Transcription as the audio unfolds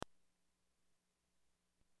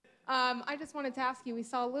I just wanted to ask you, we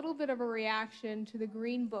saw a little bit of a reaction to the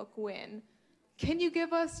Green Book win. Can you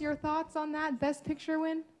give us your thoughts on that Best Picture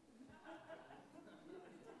win?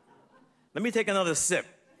 Let me take another sip.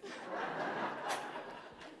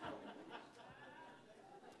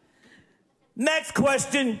 Next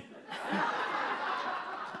question.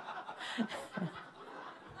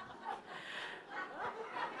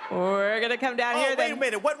 We're going to come down here then. Wait a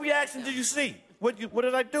minute. What reaction did you see? What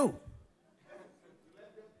did I do?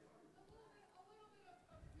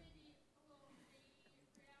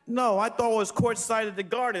 No, I thought it was courtside at the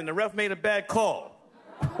Garden. The ref made a bad call.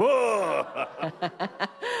 We'll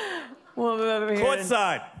move over here.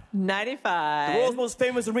 Courtside. 95. The world's most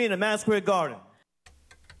famous arena, Madison Square Garden.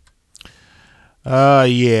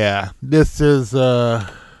 Yeah. This is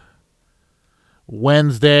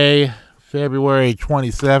Wednesday, February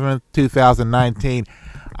 27th, 2019.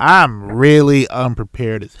 I'm really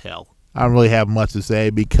unprepared as hell. I don't really have much to say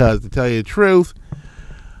because, to tell you the truth,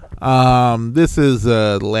 this is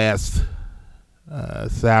the last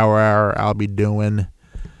Sour Hour I'll be doing.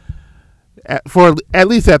 For at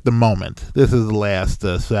least at the moment, this is the last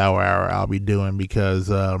Sour Hour I'll be doing because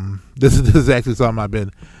this is actually something I've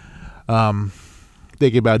been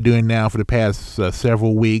thinking about doing now for the past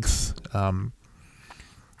several weeks.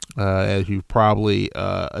 As you've probably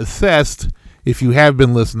assessed, if you have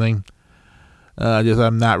been listening, just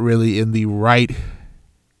I'm not really in the right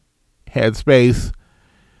headspace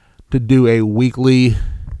to do a weekly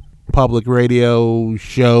public radio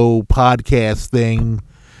show podcast thing,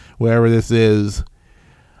 wherever this is,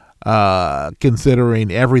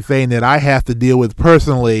 considering everything that I have to deal with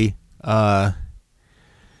personally, and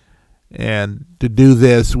to do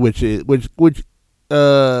this, which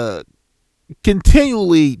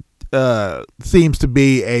continually seems to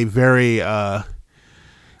be a very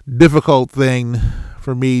difficult thing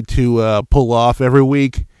for me to pull off every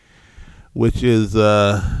week, which is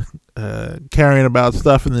carrying about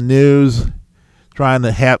stuff in the news, trying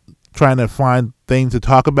to find things to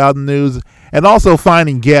talk about in the news, and also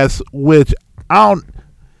finding guests, which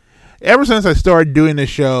ever since I started doing this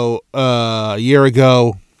show a year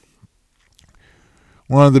ago,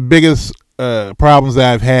 one of the biggest problems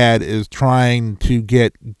that I've had is trying to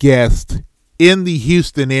get guests in the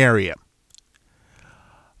Houston area.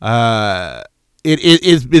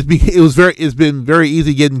 It's been very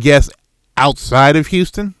easy getting guests outside of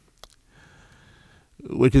Houston,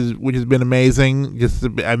 which has been amazing.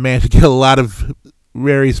 I managed to get a lot of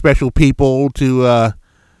very special people to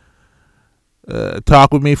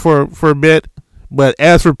talk with me for a bit. But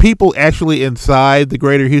as for people actually inside the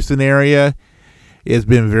greater Houston area, it's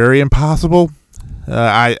been very impossible.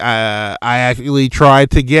 I actually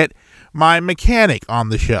tried to get my mechanic on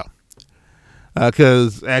the show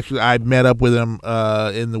because actually I met up with him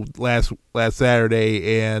in the last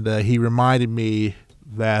Saturday, and he reminded me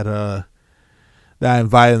that I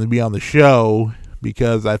invited him to be on the show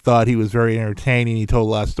because I thought he was very entertaining. He told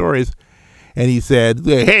a lot of stories, and he said,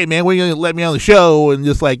 "Hey man, when are you gonna let me on the show?" And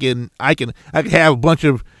just like I can have a bunch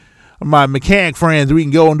of my mechanic friends. We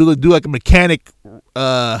can go and do like a mechanic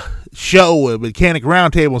show, a mechanic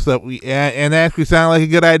roundtable and stuff. And actually sounded like a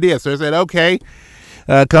good idea. So I said, okay,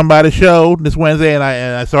 come by the show this Wednesday. And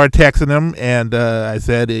I started texting him, and I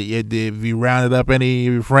said, if you rounded up any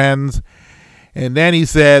of your friends. And then he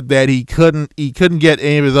said that he couldn't get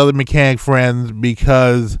any of his other mechanic friends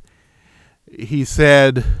because he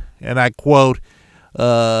said, and I quote,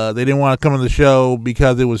 they didn't want to come on the show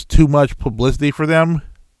because it was too much publicity for them.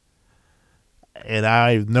 And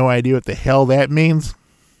I have no idea what the hell that means.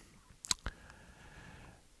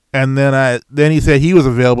 And then he said he was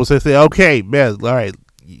available, so I said, okay, man, all right,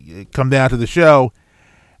 come down to the show.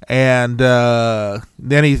 And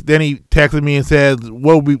then he texted me and said,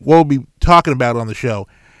 what we'll be talking about on the show.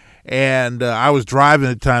 And I was driving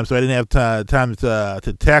at the time, so I didn't have time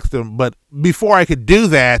to text him. But before I could do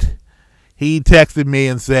that, he texted me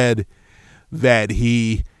and said that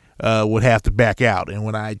he would have to back out. And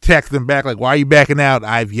when I texted him back, like, why are you backing out?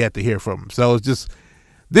 I've yet to hear from him. So it's just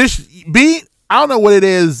I don't know what it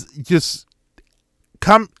is, just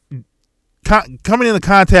coming into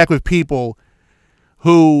contact with people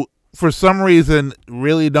who, for some reason,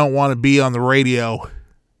 really don't want to be on the radio.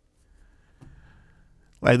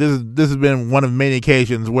 Like, this has been one of many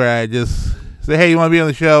occasions where I just say, hey, you want to be on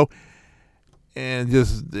the show? And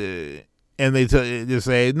just... and they just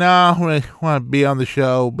say, no, I want to be on the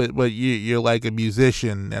show, but you're like a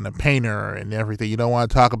musician and a painter and everything. You don't want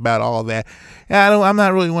to talk about all of that. And I'm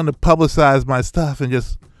not really wanting to publicize my stuff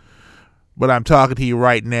but I'm talking to you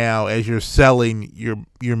right now as you're selling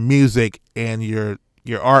your music and your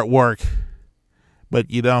artwork. But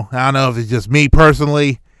I don't know if it's just me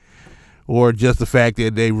personally, or just the fact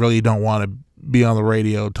that they really don't want to be on the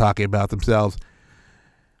radio talking about themselves.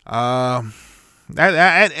 And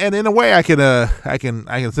in a way, I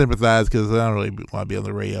can sympathize, because I don't really want to be on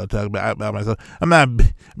the radio talking about myself. I'm not,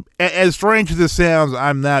 as strange as this sounds,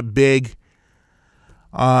 I'm not big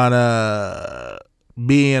on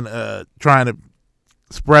being trying to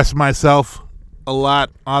express myself a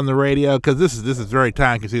lot on the radio, because this is very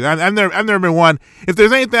time consuming. I've never been one. If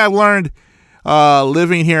there's anything I've learned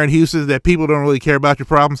living here in Houston, that people don't really care about your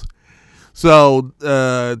problems. So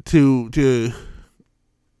to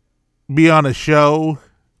be on a show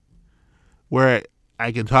where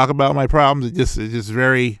I can talk about my problems, it's just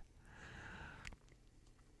very,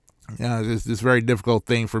 it's this very difficult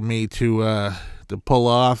thing for me to pull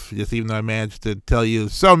off. Just even though I managed to tell you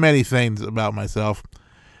so many things about myself.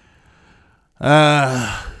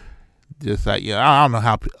 I don't know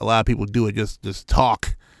how a lot of people do it. Just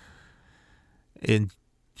talk and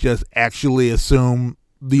just actually assume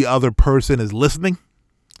the other person is listening.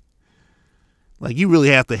 Like, you really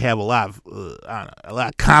have to have a lot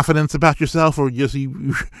of confidence about yourself, or just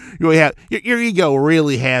you really have your ego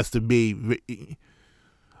really has to be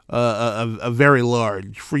a very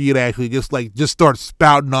large for you to actually just start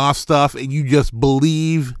spouting off stuff, and you just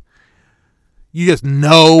believe, you just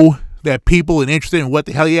know that people are interested in what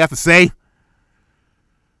the hell you have to say.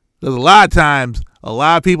 Because a lot of times, a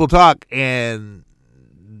lot of people talk and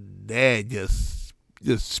they're just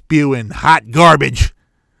spewing hot garbage.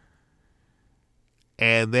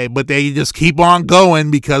 But they just keep on going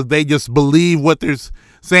because they just believe what they're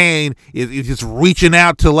saying is just reaching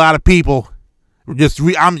out to a lot of people.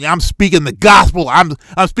 I'm speaking the gospel. I'm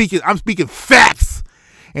speaking facts,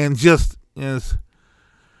 and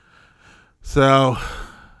so.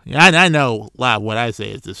 Yeah, I know a lot of what I say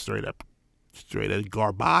is just straight up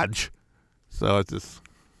garbage. So it's just,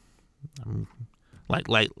 I'm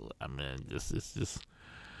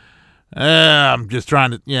just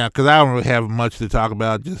trying to, because I don't really have much to talk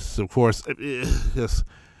about. Just, of course, we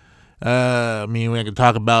can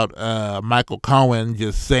talk about Michael Cohen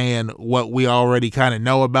just saying what we already kind of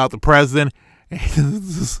know about the president.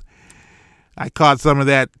 I caught some of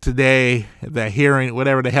that today, that hearing,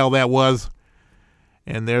 whatever the hell that was.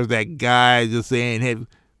 And there's that guy just saying,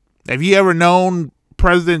 have you ever known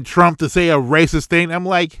President Trump to say a racist thing? I'm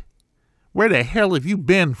like, where the hell have you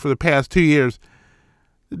been for the past 2 years?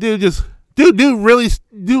 The dude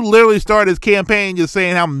literally started his campaign just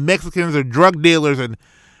saying how Mexicans are drug dealers and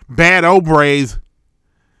bad hombres.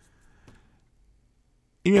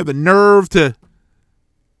 You have the nerve to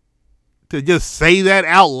just say that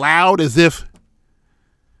out loud, as if,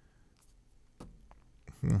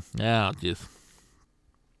 what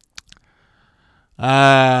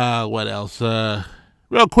else? Real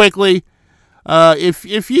quickly,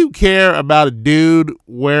 if you care about a dude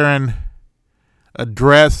wearing a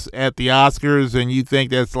dress at the Oscars and you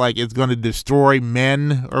think that's like it's going to destroy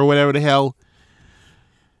men or whatever the hell,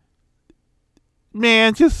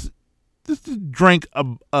 man, just drink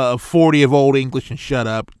a 40 of Old English and shut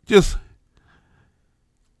up.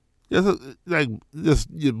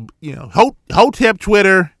 Hotep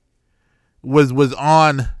Twitter was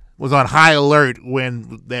on high alert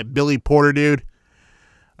when that Billy Porter dude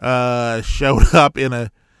showed up in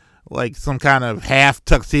some kind of half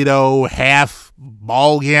tuxedo, half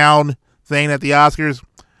ball gown thing at the Oscars.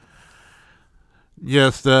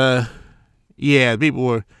 People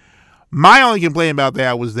were. My only complaint about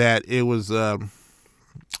that was that it was that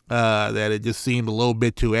it just seemed a little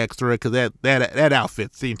bit too extra, because that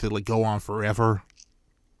outfit seemed to go on forever.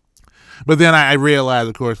 But then I realized,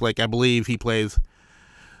 of course, I believe he plays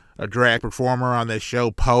a drag performer on that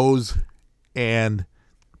show Pose, and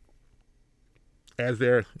has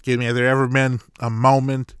there ever been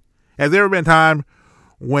time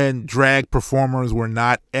when drag performers were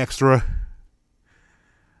not extra?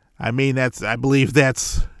 I believe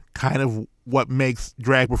that's kind of what makes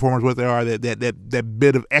drag performers what they are, that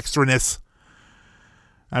bit of extraness.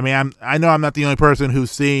 I know I'm not the only person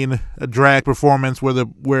who's seen a drag performance where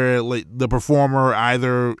the performer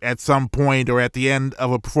either at some point or at the end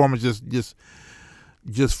of a performance just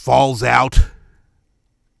falls out.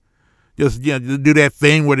 Just do that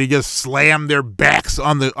thing where they just slam their backs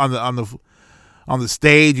on the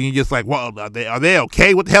stage, and you're just like, well, are they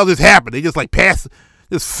okay? What the hell just happened? They just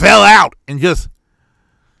fell out and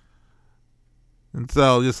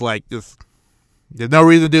so there's no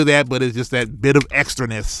reason to do that, but it's just that bit of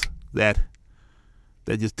extraness that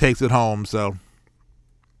just takes it home. So,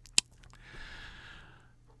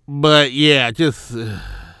 but yeah,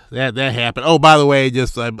 that happened. Oh, by the way, I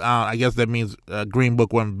guess that means Green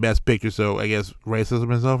Book won Best Picture, so I guess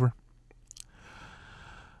racism is over.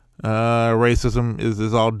 racism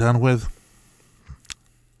is all done with.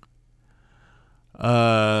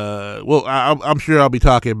 Well, I'm sure I'll be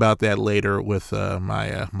talking about that later with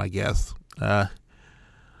my guests. R.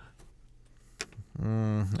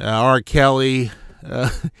 Kelly,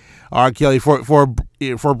 R. Kelly for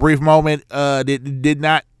a brief moment did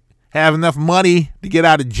not have enough money to get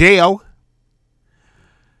out of jail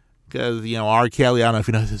because R. Kelly, I don't know if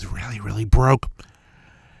you know, is really broke.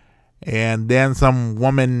 And then some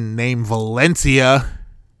woman named Valencia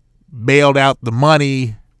bailed out the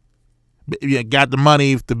money, got the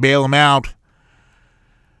money to bail him out,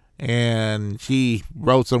 and she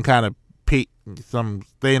wrote some kind of some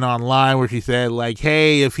thing online where she said, like,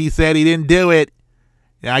 hey, if he said he didn't do it,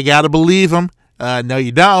 I gotta believe him. No,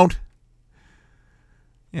 you don't.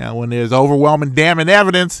 When there's overwhelming damning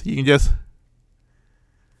evidence, you can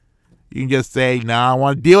just say, no, I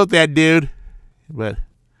want to deal with that dude. But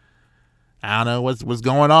I don't know what's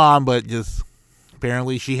going on, but just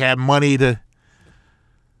apparently she had money to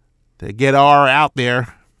get R out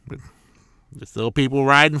there. But there's still people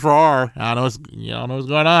riding for R. I don't know what's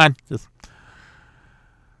going on. Just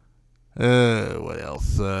what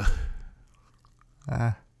else?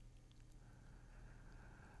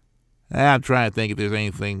 I'm trying to think if there's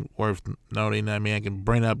anything worth noting. I mean, I can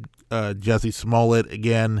bring up Jussie Smollett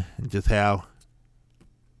again, and just how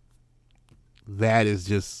that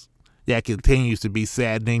continues to be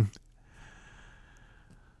saddening.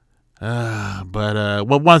 But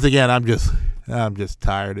once again, I'm just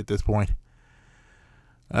tired at this point.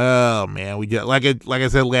 Oh man, we just like I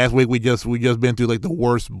said last week, we just been through like the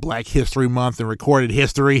worst Black History Month in recorded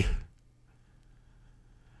history,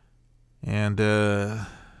 and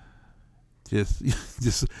just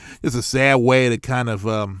a sad way to kind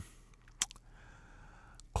of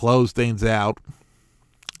close things out.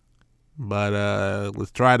 But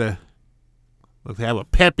let's have a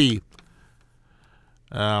peppy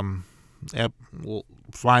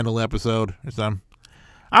final episode or something.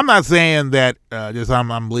 I'm not saying that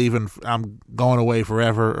I'm leaving, I'm going away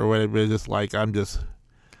forever or whatever. It's just like it's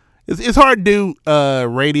hard to do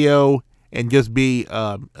radio and just be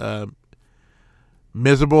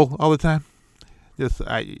miserable all the time. This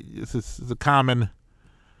is a common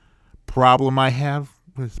problem I have,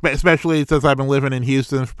 especially since I've been living in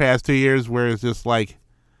Houston for the past 2 years, where it's just like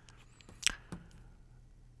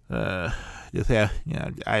as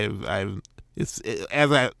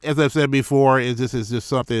I've said before, is just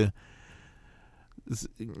something.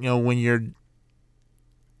 When you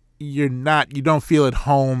don't feel at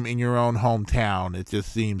home in your own hometown. It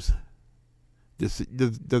just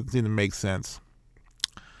doesn't seem to make sense.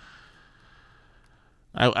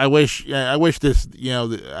 I wish this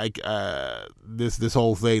this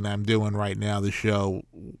whole thing I'm doing right now, the show,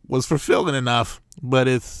 was fulfilling enough, but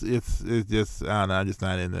it's just, I don't know, I'm just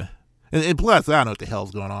not in the. And plus, I don't know what the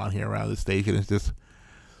hell's going on here around this station. It's just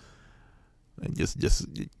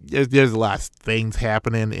there's a lot of things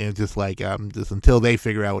happening, and it's just like just until they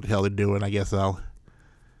figure out what the hell they're doing, I guess I'll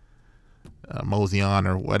mosey on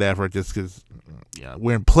or whatever. Just because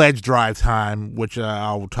we're in pledge drive time, which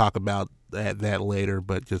I'll talk about that later.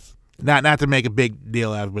 But just not to make a big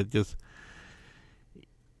deal out of it, but just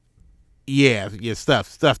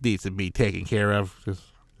stuff needs to be taken care of. Just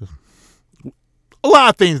a lot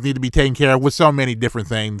of things need to be taken care of with so many different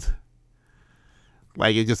things.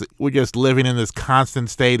 Like we're just living in this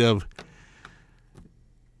constant state of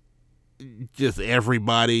just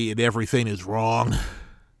everybody and everything is wrong.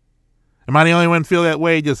 Am I the only one feel that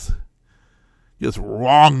way? Just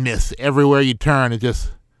wrongness everywhere you turn. It's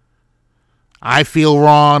just, I feel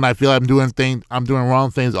wrong. I feel I'm doing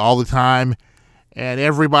wrong things all the time, and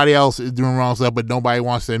everybody else is doing wrong stuff, but nobody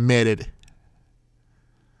wants to admit it.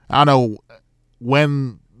 I don't know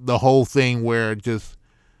when the whole thing where just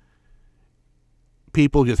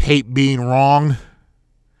people just hate being wrong,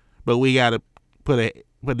 but we got to put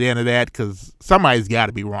the end of that, because somebody's got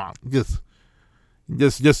to be wrong. Just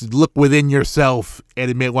look within yourself and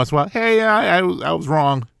admit once in a while, hey, I was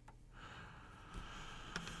wrong.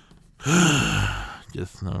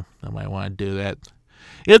 Just no, nobody want to do that.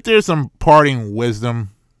 If there's some parting wisdom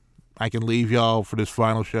I can leave y'all for this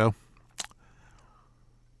final show,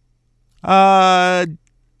 don't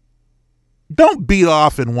beat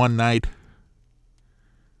off in one night.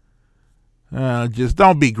 Just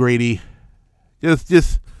don't be greedy.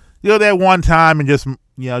 Just that one time, and just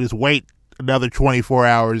wait another 24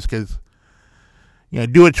 hours, because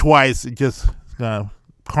do it twice.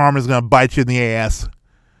 Karma's gonna bite you in the ass.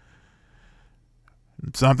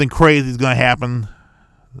 Something crazy is gonna happen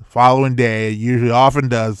the following day. It usually often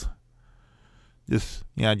does. Just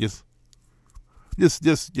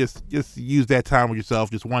just use that time with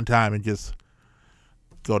yourself just one time and just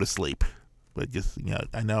go to sleep. But just,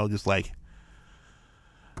 I know, just like,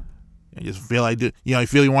 you just feel like, you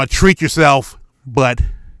feel you want to treat yourself, but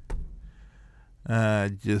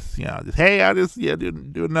just hey, I'll just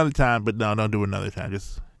do another time. But no, don't do another time.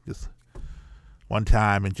 Just one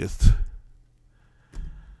time and just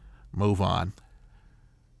move on.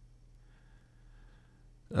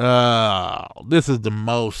 This is the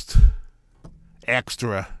most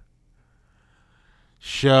extra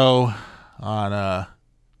show on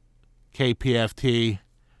KPFT.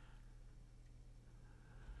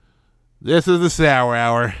 This is the Sour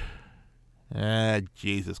Hour.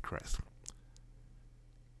 Jesus Christ.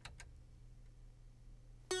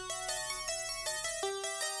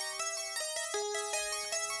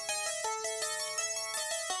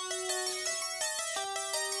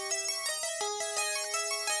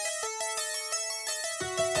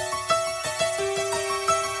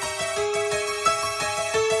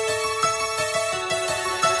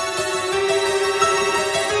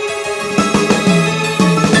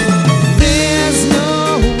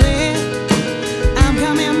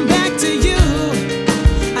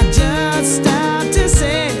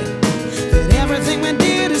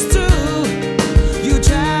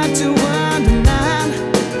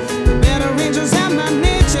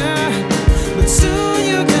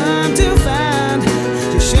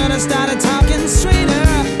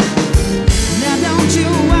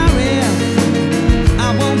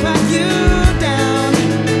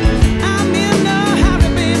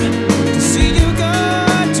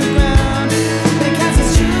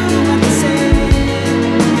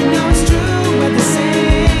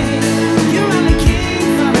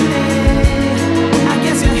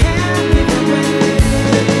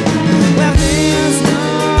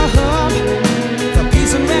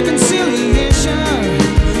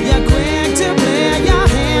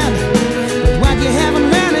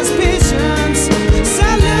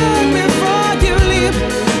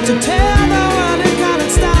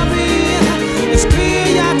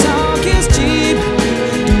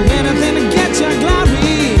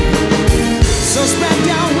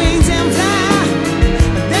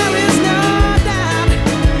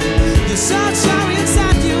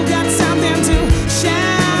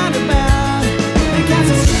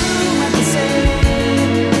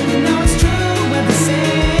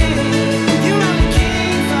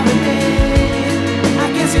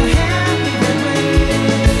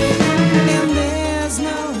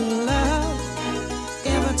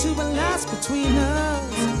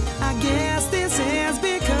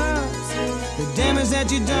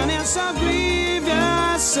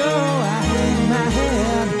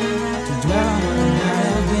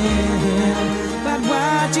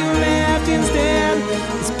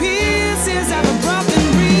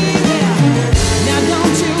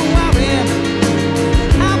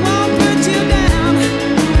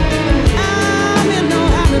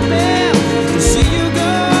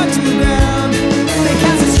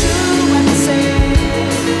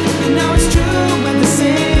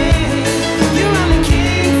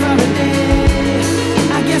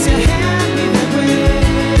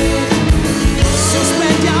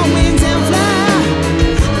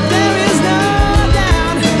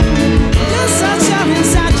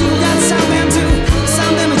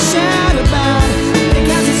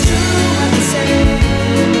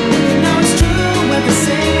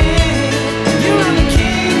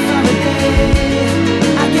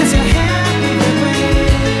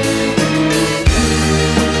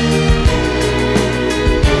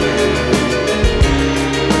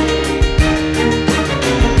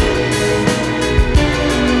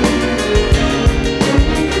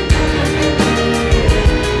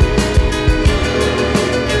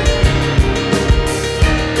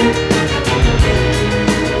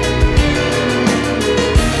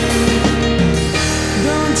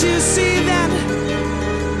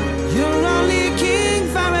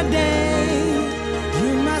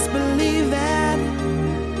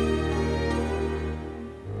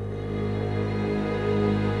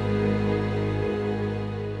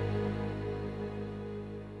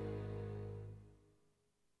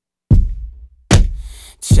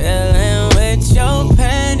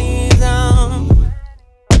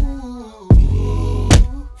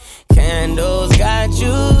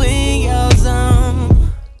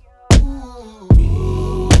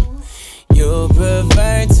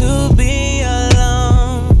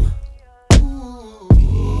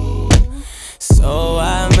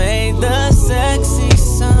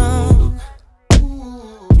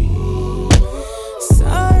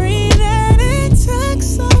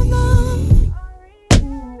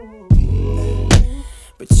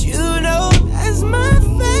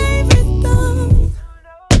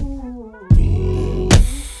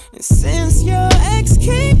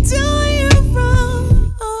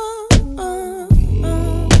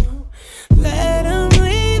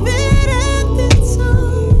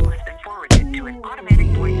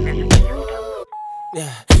 Yeah.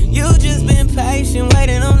 You just been patient,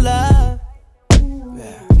 waiting on love.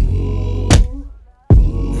 Yeah.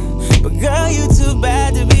 But girl, you too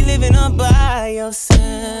bad to be living all by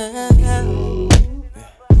yourself.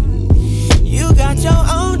 You got your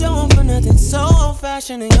own, don't want for nothing, so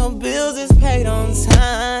old-fashioned, and your bills is paid on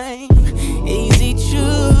time. Easy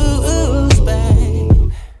choose,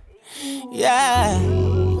 babe. Yeah.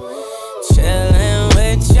 Chillin'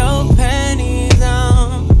 with your panties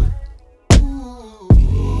on.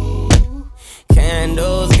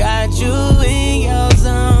 Candles got you in your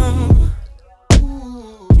zone.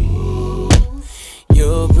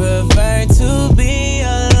 You prefer to be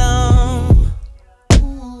alone,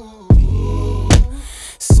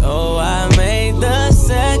 so I made the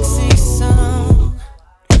sexy song.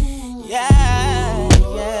 Yeah,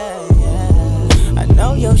 yeah, yeah. I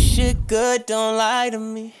know your shit good, don't lie to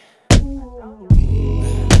me.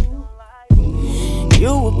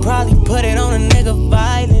 You would probably put it on a nigga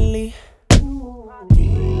violently.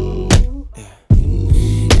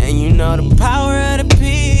 And you know the power of the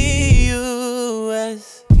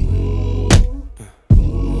PUS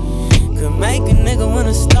could make a nigga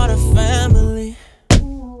wanna start a family.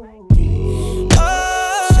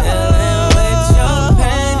 Chillin' with your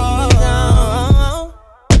panties on.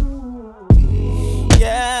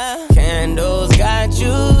 Yeah. Candles got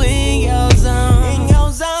you in your zone. In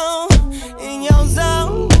your zone. In your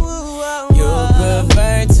zone. You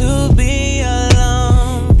prefer to be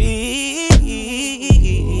alone. Be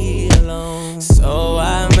alone. So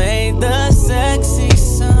I made the sexy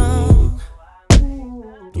song.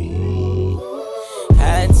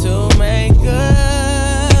 Had to make a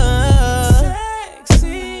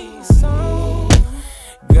sexy song.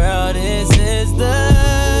 Girl, this is the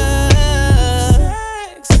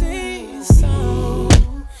sexy song.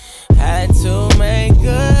 Had to make a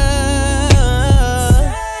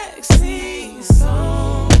sexy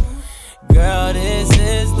song. Girl, this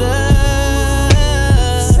is the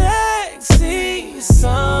sexy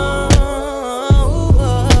song.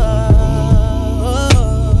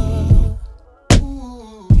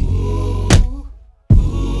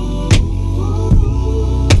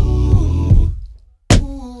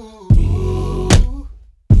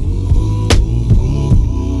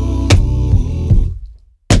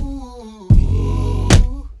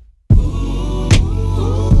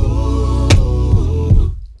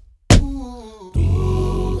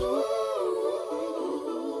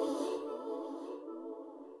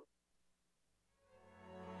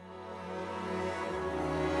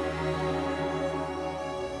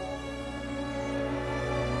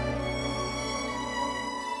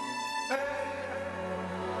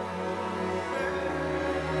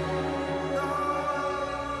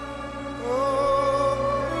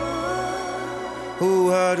 Who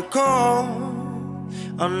heard a call?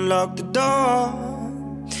 Unlocked the door.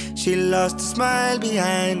 She lost her smile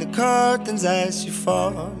behind the curtains as she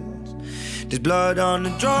falls. There's blood on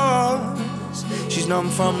the drawers. She's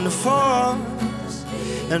numb from the force.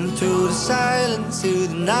 And through the silence, through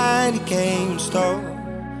the night, it came and stole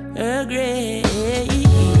Her grace.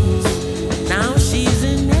 Now she's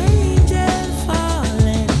an angel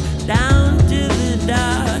falling down to the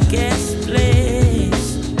darkest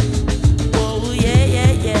place. Oh yeah,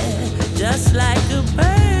 yeah, yeah. Just like a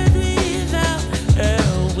bird without her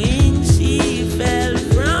wings, she fell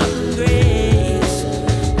from grace.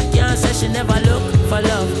 Can't say she never look for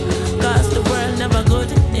love, 'cause the world never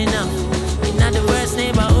good enough. In the worst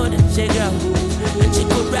neighborhood she grew, and she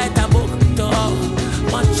could write a book to all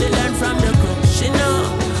what she learned from the group. She know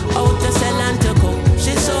how to sell and to cook.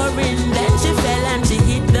 She soaring, then she fell and she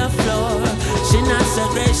hit the floor. She not so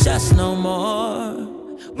gracious no more.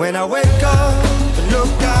 When I wake up and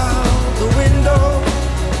look out the window,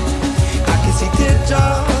 I can see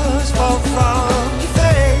teardrops fall from your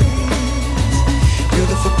face.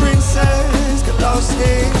 Beautiful princess, get lost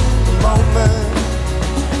in the moment.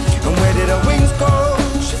 And where did her wings go?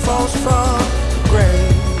 She falls from the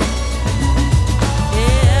grave.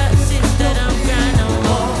 Yeah, sister don't cry no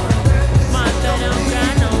more. Mother don't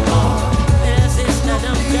cry no more. Yeah, sister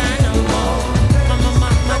don't cry no more. Mama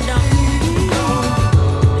don't.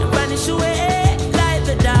 They vanish away like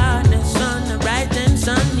the darkness on the bright and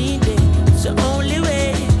sunny day. It's the only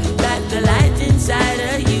way that the light inside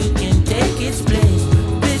of you can take its place.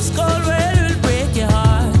 This cold world will break your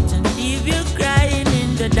heart and leave you crying in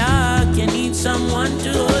the dark. You need someone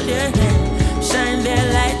to hold your hand, shine their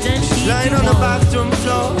light and keep Lying you on the warm. bathroom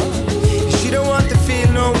floor, she don't want to feel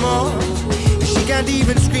no more. She can't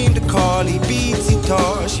even scream to call. He beats, he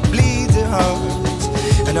tore, she bleeds, it hurts.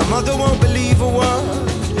 And her mother won't believe a word,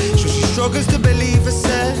 so she struggles to believe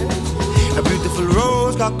herself. A beautiful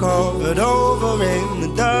rose got covered over in the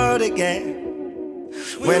dirt again.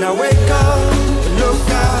 When I wake up and look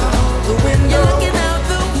out the window, You're looking out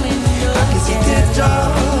the window. I can see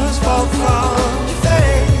teardrops fall from your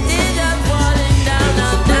face. Teardrops falling down, It's a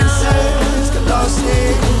down, princess got lost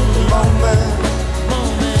in the moment.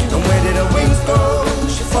 moment. And where did her wings go?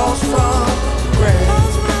 She falls from the grave.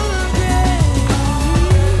 Falls from the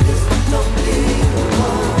grave. This don't need a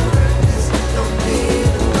war. This don't need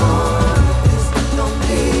a war. This don't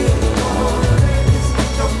need a war. This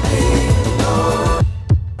don't need a war.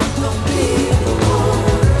 Don't need a war.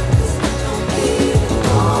 This don't need a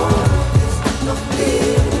war. This don't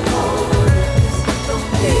need a war. This don't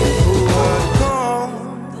need a war. Who heard a call?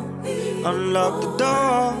 Unlock the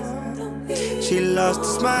door. She lost a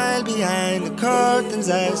smile behind the curtains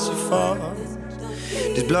as she falls.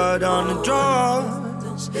 There's blood on the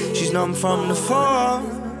drawers. She's numb from the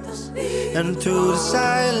force. And through the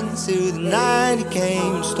silence, through the night, he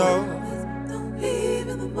came and stole.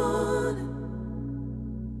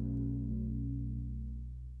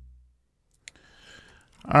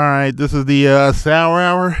 All right, this is the Sour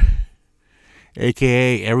Hour,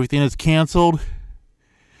 aka Everything is Canceled,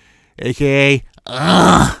 aka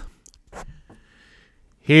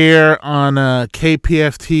here on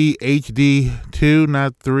KPFT HD 2,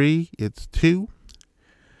 not 3, it's 2.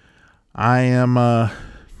 I am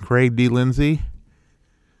Craig D. Lindsay,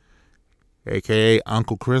 aka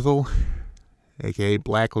Uncle Crizzle, aka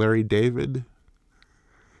Black Larry David,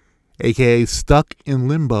 aka Stuck in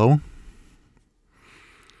Limbo.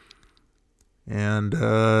 And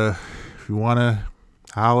if you want to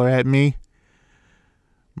holler at me,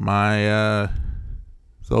 my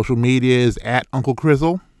social media is at Uncle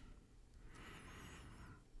Crizzle.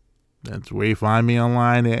 That's where you find me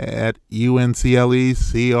online at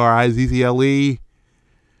UNCLECRIZZLE.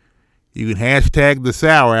 You can hashtag the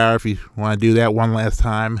Sour Hour if you want to do that one last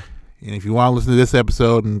time. And if you want to listen to this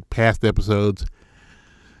episode and past episodes,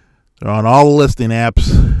 they're on all the listening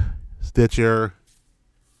apps, Stitcher,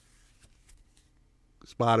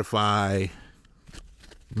 Spotify,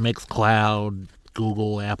 Mixcloud,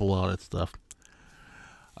 Google, Apple, all that stuff.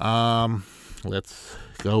 Let's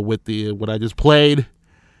go with what I just played.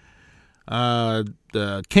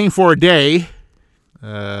 The King for a Day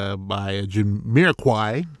by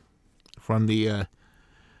Jamiroquai from the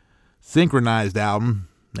Synchronized album.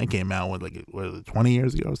 They came out with 20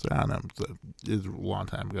 years ago, so I don't know. It was a long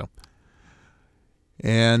time ago.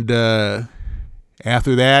 And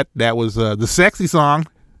after that was The Sexy Song.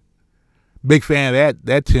 Big fan of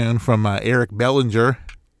that tune from Eric Bellinger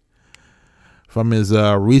from his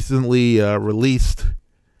recently released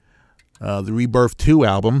The Rebirth 2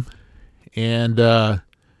 album. And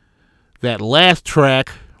that last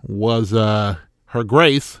track was Her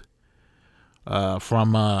Grace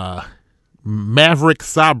from Maverick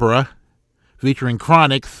Sabra featuring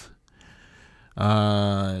Chronix.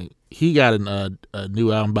 He got a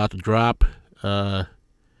new album about to drop. What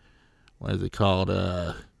is it called?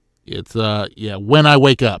 It's When I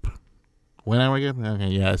Wake Up. When I Wake Up? Okay,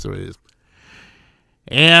 yeah, that's what it is.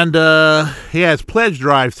 And it's pledge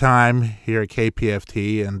drive time here at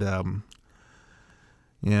KPFT, and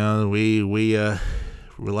we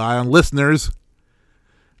rely on listeners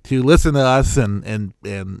to listen to us and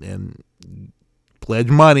pledge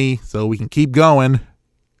money so we can keep going.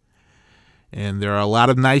 And there are a lot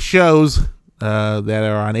of nice shows that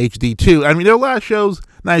are on HD2. I mean, there are a lot of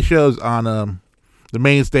nice shows on the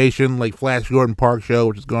main station, like Flash Gordon Park Show,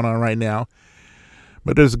 which is going on right now.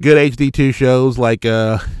 But there's good HD2 shows, like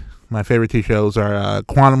my favorite two shows are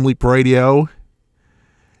Quantum Leap Radio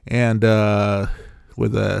and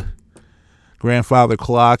with Grandfather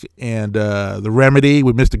Clock and The Remedy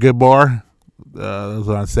with Mr. Goodbar. Those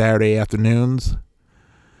are on Saturday afternoons.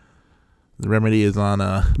 The Remedy is on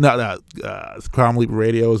Quantum Leap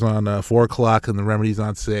Radio is on 4 o'clock, and The Remedy's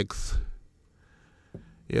on 6.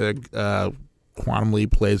 Yeah, Quantum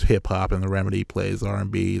Leap plays hip hop, and The Remedy plays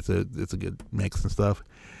R&B. It's a good mix and stuff.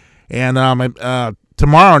 And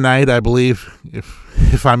tomorrow night, I believe,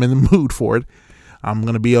 if I'm in the mood for it, I'm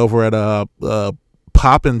gonna be over at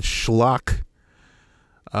Pop and Schlock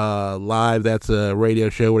Live. That's a radio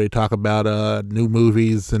show where they talk about new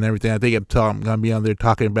movies and everything. I think I'm gonna be on there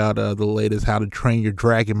talking about the latest How to Train Your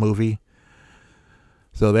Dragon movie.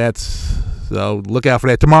 So look out for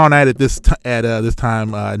that tomorrow night at this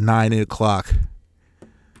time, 9 o'clock.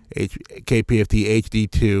 KPFT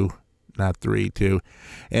HD2, not 3, 2.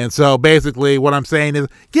 And so basically what I'm saying is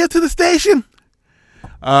give to the station.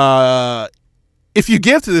 If you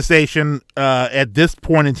give to the station at this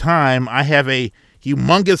point in time, I have a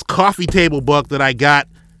humongous coffee table book that I got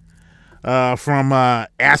from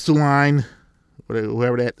Assuline,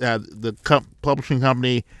 whoever that the publishing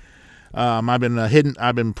company. I've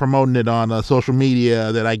been promoting it on social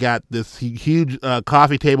media that I got this huge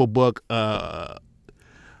coffee table book that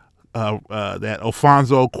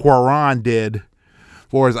Alfonso Cuarón did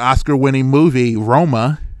for his Oscar-winning movie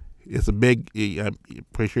Roma. It's a big. I'm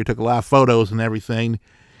pretty sure he took a lot of photos and everything,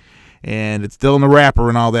 and it's still in the wrapper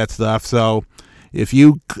and all that stuff. So if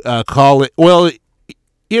you call it, well,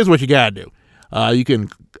 here's what you gotta do. You can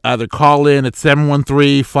either call in at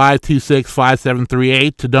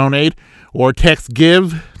 713-526-5738 to donate, or text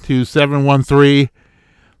GIVE to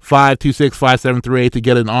 713-526-5738 to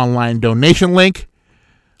get an online donation link,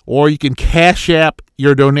 or you can Cash App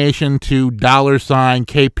your donation to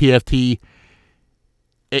 $KPFT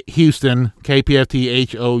Houston,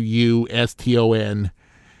 KPFT HOUSTON.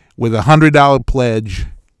 With a $100 pledge,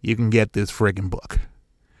 you can get this friggin' book.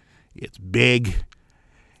 It's big,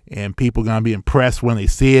 and people are going to be impressed when they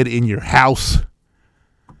see it in your house.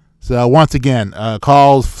 So once again,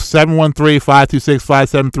 call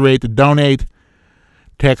 713-526-5738 to donate.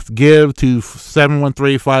 Text GIVE to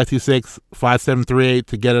 713-526-5738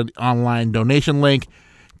 to get an online donation link.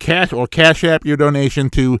 Cash App your donation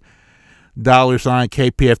to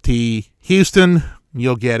 $KPFT Houston.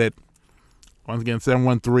 You'll get it. Once again,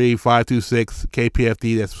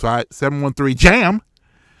 713-526-KPFT. That's 713-JAM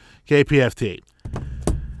KPFT.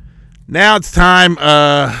 Now it's time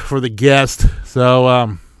for the guest. So let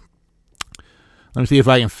me see if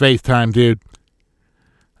I can FaceTime, dude.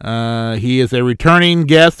 He is a returning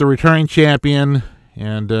guest, a returning champion,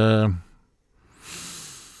 and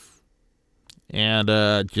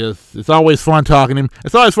just it's always fun talking to him.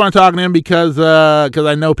 It's always fun talking to him because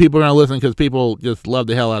I know people are gonna listen because people just love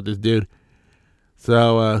the hell out of this dude.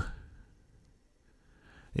 So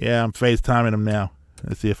yeah, I'm FaceTiming him now.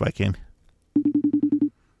 Let's see if I can.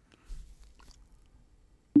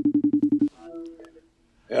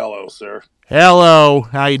 Hello, sir. Hello,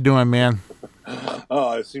 how you doing, man? Oh,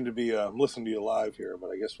 I seem to be listening to you live here, but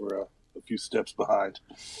I guess we're a few steps behind.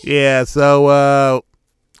 Yeah, so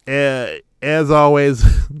as always,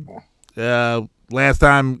 last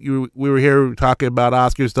time we were here talking about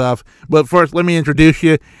Oscar stuff. But first, let me introduce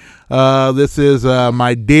you. This is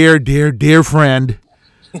my dear, dear, dear friend.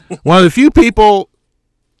 One of the few people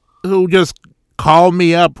who just called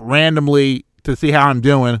me up randomly to see how I'm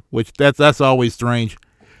doing, which that's always strange.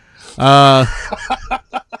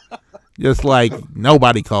 Just like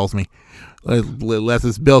nobody calls me, unless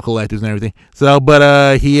it's bill collectors and everything. So,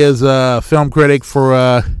 but he is a film critic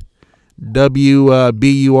for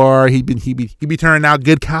WBUR. He be turning out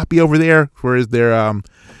Good Copy over there for their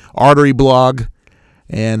Artery blog,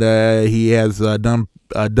 and he has done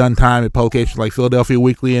time at publications like Philadelphia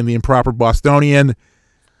Weekly and the Improper Bostonian.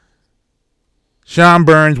 Sean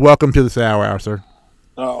Burns, welcome to the Sour Hour, sir.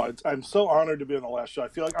 Oh, I'm so honored to be on the last show. I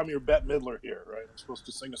feel like I'm your Bette Midler here, right? I'm supposed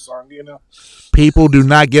to sing a song to you now. People do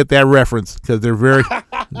not get that reference because they're very,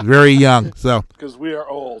 very young. So because we are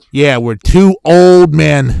old. Yeah, we're two old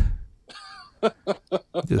men.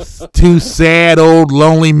 Just two sad, old,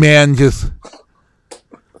 lonely men just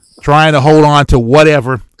trying to hold on to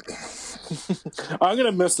whatever. I'm going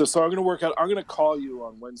to miss this, so I'm going to work out. I'm going to call you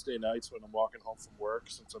on Wednesday nights when I'm walking home from work,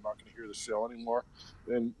 since I'm not going to hear the show anymore.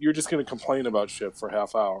 And you're just going to complain about shit for a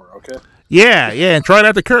half hour, okay? Yeah, and try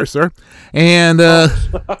not to curse, sir. And whatever,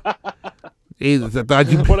 it's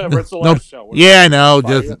the last show. Yeah, I know,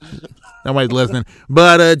 just nobody's listening.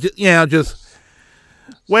 But I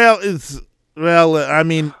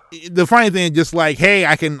mean, the funny thing is just like, hey,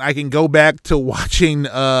 I can go back to watching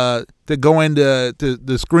to go into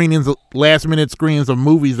the screenings, last minute screenings of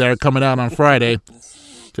movies that are coming out on Friday,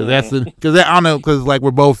 because I don't know, because like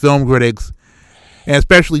we're both film critics, and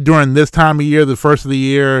especially during this time of year, the first of the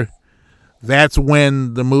year, that's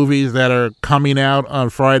when the movies that are coming out on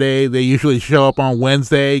Friday, they usually show up on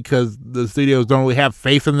Wednesday because the studios don't really have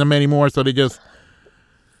faith in them anymore, so they just.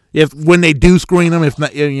 When they do screen them, if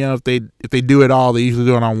they do it all, they usually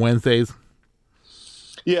do it on Wednesdays.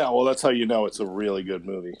 Yeah, well, that's how you know it's a really good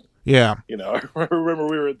movie. Yeah. I remember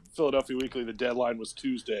we were at Philadelphia Weekly. The deadline was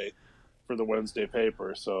Tuesday for the Wednesday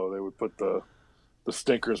paper, so they would put the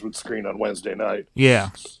stinkers would screen on Wednesday night. Yeah.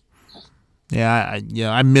 Yeah,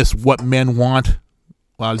 I miss What Men Want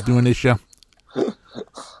while I was doing this show.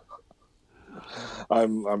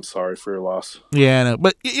 I'm sorry for your loss. Yeah, no,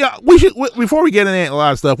 but we should before we get into a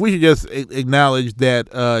lot of stuff, we should just acknowledge that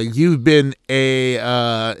you've been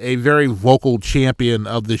a very vocal champion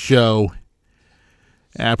of the show.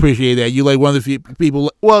 And I appreciate that. You like one of the few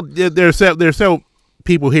people. Well, there's several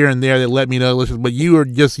people here and there that let me know listen, but you are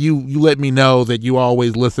just you let me know that you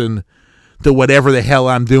always listen to whatever the hell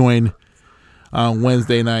I'm doing on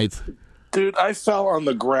Wednesday nights. Dude, I fell on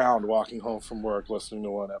the ground walking home from work listening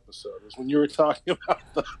to one episode. It was when you were talking about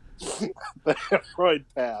the hemorrhoid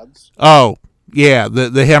pads. Oh, yeah, the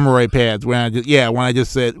hemorrhoid pads. When I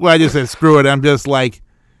just said screw it. I'm just like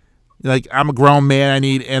I'm a grown man.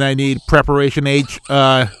 I need Preparation H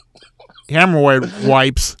hemorrhoid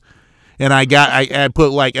wipes, and I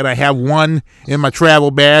have one in my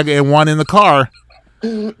travel bag and one in the car.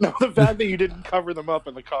 No, the fact that you didn't cover them up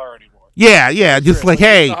in the car anymore. Yeah, just like,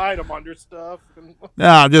 hey, hide them under stuff. And...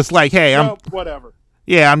 No, just like, hey, well, whatever.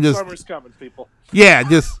 Yeah, I'm just. Summer's coming, people. Yeah,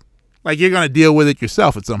 just like you're gonna deal with it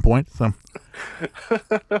yourself at some point. So.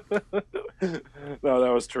 No,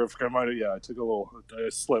 that was terrific. I took a little. I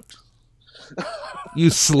slipped. You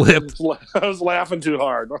slipped. I was laughing too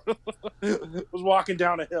hard. I was walking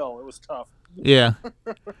down a hill. It was tough. Yeah.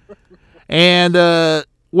 And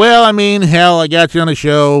well, I mean, hell, I got you on the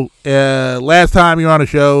show. Last time you were on the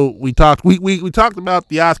show, we talked. We talked about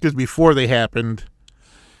the Oscars before they happened,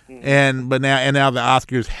 and now the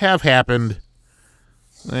Oscars have happened.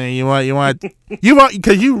 Because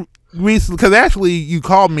actually you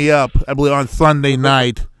called me up, I believe, on Sunday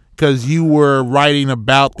night because you were writing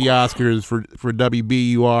about the Oscars for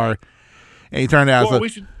WBUR, and you turned out. Well, we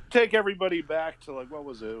should take everybody back to what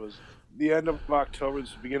was it? It was the end of October, the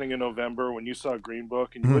beginning of November, when you saw Green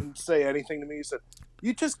Book, and you wouldn't say anything to me. You said,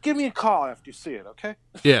 "You just give me a call after you see it, okay?"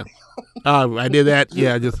 Yeah. I did that.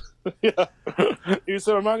 Yeah, just. Yeah. You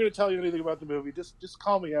said, "I'm not going to tell you anything about the movie. Just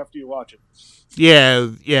call me after you watch it." Yeah.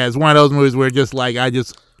 It's one of those movies where just like I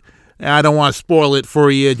don't want to spoil it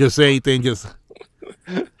for you. Just say anything, just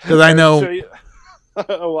because I know.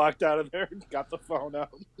 I walked out of there and got the phone out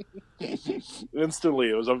instantly.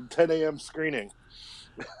 It was a 10 a.m. screening.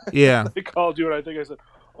 Yeah. I called you and I think I said,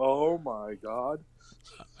 "Oh my God."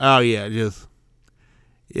 Oh yeah, just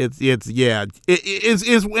it's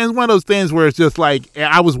one of those things where it's just like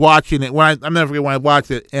I was watching it when I'm never forget when I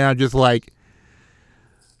watched it, and I'm just like,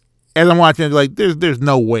 as I'm watching it, like there's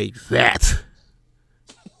no way that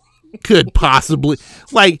could possibly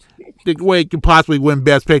the way it could possibly win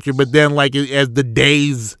Best Picture, but then as the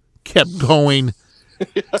days kept going.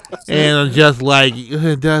 And just like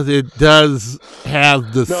it does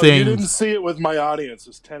have the thing. You didn't see it with my audience.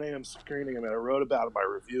 It's 10 a.m. screening, and I wrote about it in my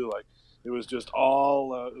review. It was just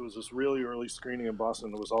all. It was this really early screening in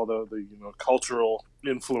Boston. It was all the cultural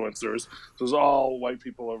influencers. It was all white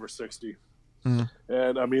people over 60,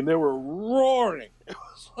 and I mean they were roaring. It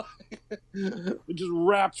was just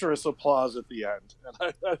rapturous applause at the end,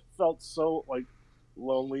 and I felt so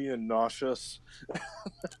lonely and nauseous.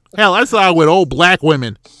 Hell, I saw it with old black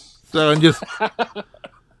women. So and just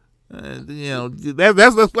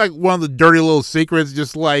that's like one of the dirty little secrets.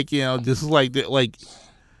 Just like there are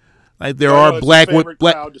black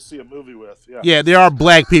crowd to see a movie with. Yeah, there are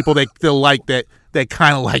black people that still like that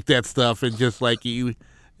kind of like that stuff, and just like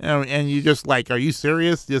and you just like, are you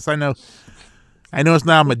serious? Just I know it's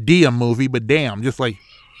not a Medea movie, but damn, just like.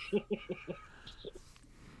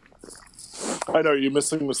 I know. Are you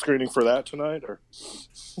missing the screening for that tonight, or?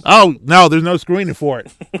 Oh no, there's no screening for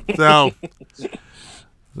it. So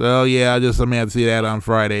yeah, I'm gonna have to see that on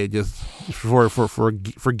Friday, just for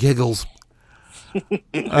giggles. You're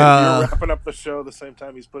wrapping up the show the same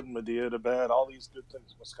time he's putting Medea to bed. All these good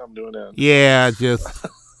things must come to an end. Yeah, just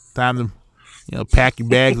time to pack your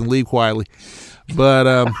bags and leave quietly.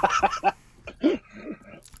 But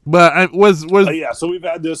so we've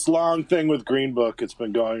had this long thing with Green Book. It's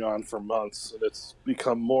been going on for months, and it's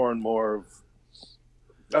become more and more of.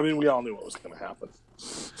 I mean, we all knew what was going to happen.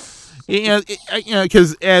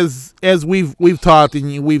 Because as we've talked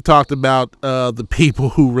and we've talked about the people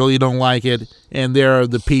who really don't like it, and there are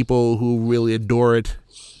the people who really adore it,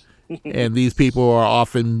 and these people are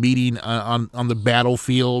often meeting on the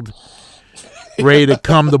battlefield, ready to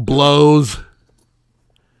come to blows.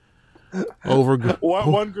 Over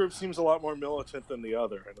one group seems a lot more militant than the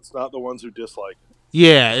other, and it's not the ones who dislike it.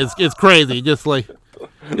 Yeah, it's crazy. Just like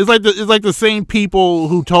it's like the same people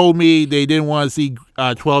who told me they didn't want to see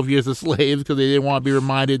 12 Years a Slave because they didn't want to be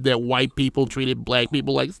reminded that white people treated black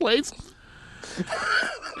people like slaves.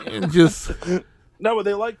 And just no, but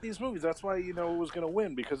they like these movies. That's why it was going to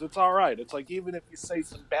win, because it's all right. It's like, even if you say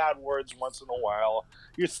some bad words once in a while,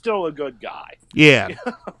 you're still a good guy. Yeah.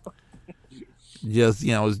 Just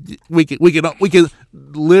we could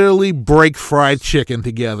literally break fried chicken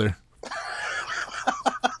together.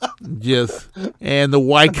 And the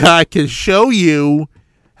white guy can show you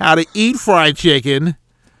how to eat fried chicken,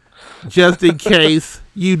 just in case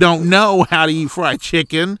you don't know how to eat fried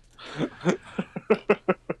chicken.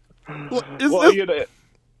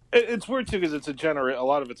 It's weird too because a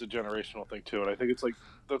lot of it's a generational thing too, and I think it's like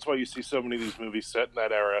that's why you see so many of these movies set in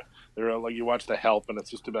that era. They're like you watch The Help, and it's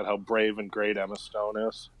just about how brave and great Emma Stone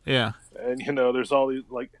is, Yeah. and there's all these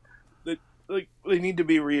they need to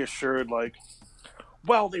be reassured like,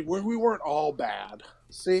 well, we weren't all bad.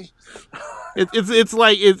 See, It's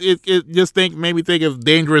like it just made me think of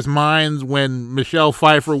Dangerous Minds when Michelle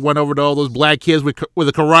Pfeiffer went over to all those black kids with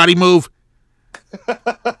a karate move.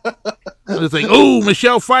 It's like, oh,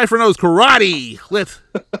 Michelle Pfeiffer knows karate. Let's.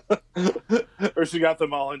 or she got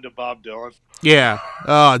them all into Bob Dylan. Yeah.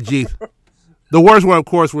 Oh, geez. The worst one, of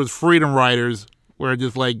course, was Freedom Riders, where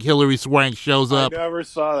just like Hilary Swank shows up. I never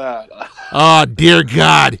saw that. Oh, dear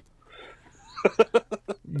God.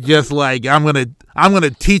 Just like I'm gonna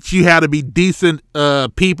teach you how to be decent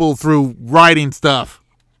people through writing stuff.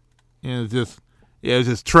 And it was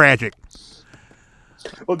just tragic.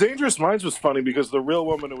 Well, Dangerous Minds was funny because the real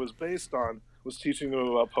woman it was based on was teaching them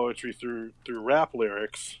about poetry through rap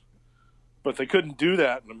lyrics, but they couldn't do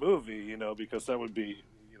that in the movie, because that would be,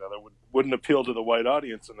 wouldn't appeal to the white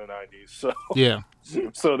audience in the '90s. So Yeah.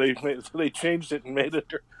 so they changed it and made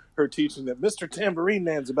it her teaching that Mr. Tambourine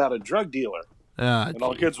Man's about a drug dealer, and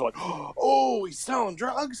all the kids were like, "Oh, he's selling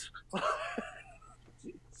drugs."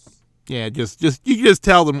 Yeah, you just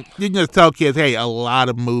tell them, you can just tell kids, hey, a lot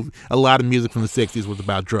of music from the '60s was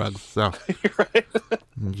about drugs. So Right. but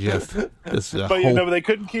but they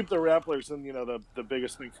couldn't keep the rap lyrics, and the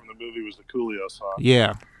biggest thing from the movie was the Coolio song.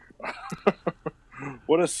 Yeah.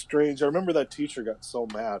 What a strange! I remember that teacher got so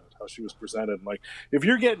mad at how she was presented. And like, if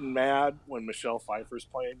you're getting mad when Michelle Pfeiffer's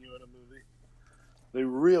playing you in a movie, they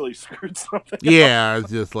really screwed something. Yeah,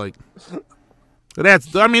 it's just like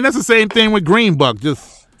that's the same thing with Green Book.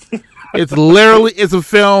 It's a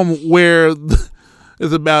film where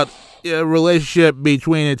it's about a relationship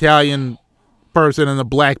between an Italian person and a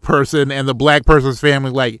black person, and the black person's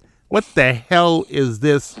family. Like, what the hell is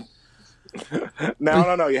this?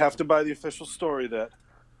 No. You have to buy the official story that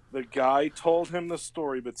the guy told him the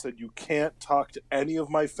story, but said you can't talk to any of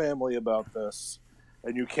my family about this,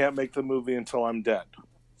 and you can't make the movie until I'm dead.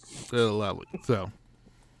 Lovely. So,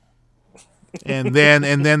 and then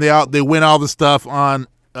they win all the stuff on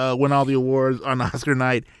win all the awards on Oscar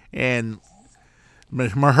night, and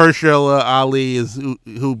Mahershala Ali is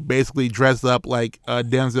who basically dressed up like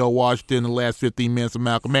Denzel Washington in the last 15 minutes of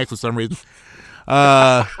Malcolm X for some reason.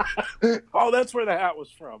 Oh, that's where the hat was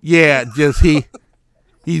from. Yeah, just he's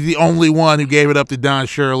the only one who gave it up to Don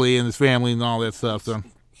Shirley and his family and all that stuff. So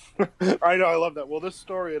I know, I love that. Well, this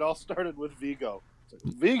story, it all started with Vigo.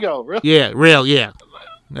 Vigo, really? yeah, real, yeah.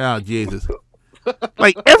 Oh, Jesus.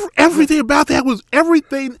 Like everything about that was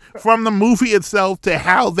everything from the movie itself to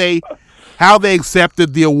how they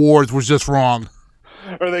accepted the awards was just wrong.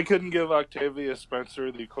 Or they couldn't give Octavia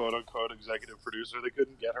Spencer, the quote-unquote executive producer, they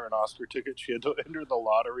couldn't get her an Oscar ticket. She had to enter the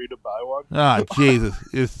lottery to buy one. Oh, Jesus.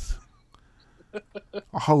 This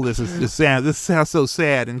is just sad. This sounds so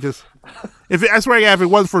sad. And just, I swear, if it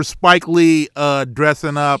wasn't for Spike Lee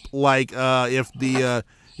dressing up like if the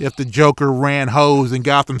Joker ran hose in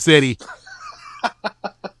Gotham City,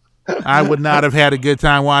 I would not have had a good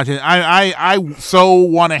time watching it. I so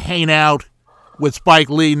want to hang out with Spike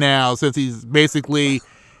Lee now, since he's basically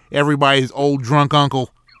everybody's old drunk uncle.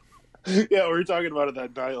 Yeah, we were talking about it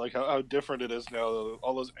that night, like how different it is now.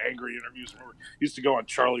 All those angry interviews where we used to go on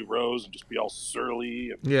Charlie Rose and just be all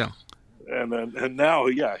surly. And now,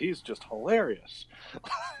 yeah, he's just hilarious.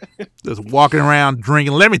 Just walking around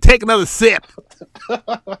drinking. Let me take another sip.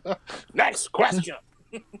 Next question.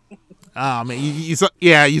 Oh man,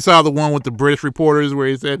 you saw the one with the British reporters where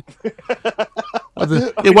he said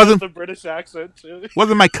it wasn't the British accent too.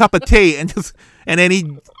 Wasn't my cup of tea, and then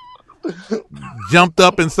he jumped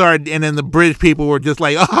up and started, and then the British people were just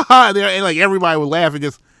like, ah, and like everybody was laughing.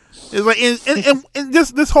 It's like and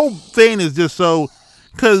just this whole thing is just so,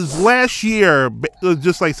 because last year was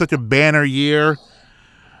just like such a banner year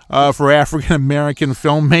for African American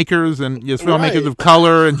filmmakers and just filmmakers of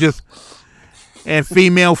color and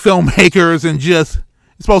female filmmakers, and just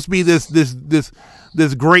it's supposed to be this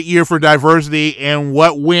great year for diversity, and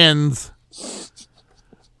what wins?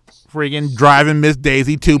 Friggin' Driving Miss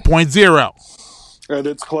Daisy 2.0. And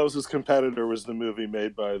its closest competitor was the movie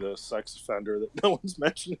made by the sex offender that no one's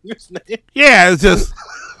mentioning his name. Yeah, it's just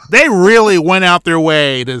they really went out their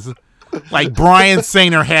way to, like, Bryan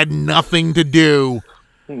Singer had nothing to do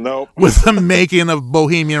with the making of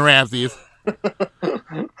Bohemian Rhapsody. As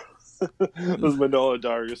Manohla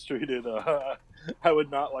Dargis tweeted, I would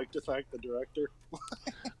not like to thank the director.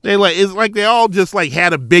 It's like they all just like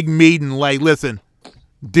had a big meeting. Like, listen,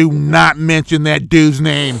 do not mention that dude's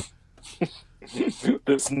name.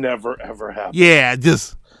 This never ever happened. Yeah,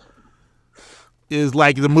 just is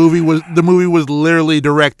like the movie was literally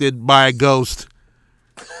directed by a ghost.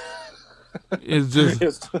 It's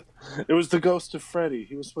just It was the ghost of Freddie.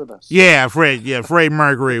 He was with us. Freddie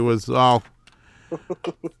Mercury was all.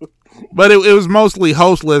 But it was mostly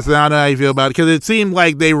hostless. And I don't know how you feel about it because it seemed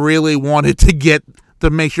like they really wanted to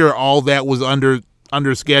make sure all that was under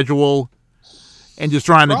schedule, and just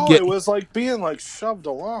trying to get. It was like being like shoved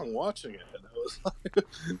along watching it. And it was like,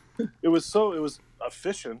 it was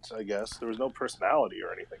efficient. I guess there was no personality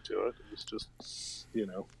or anything to it. It was just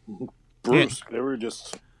brusque. They were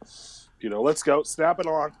just let's go, snap it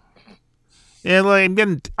along. Yeah, like I'm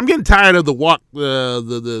getting tired of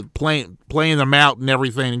the playing them out and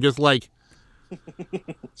everything, and just like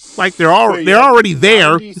they're already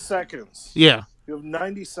there. 90 seconds. Yeah, you have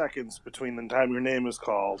 90 seconds between the time your name is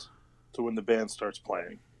called to when the band starts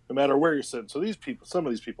playing, no matter where you're sitting. So some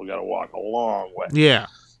of these people got to walk a long way. Yeah.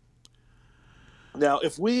 Now,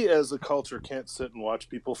 if we as a culture can't sit and watch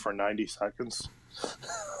people for 90 seconds,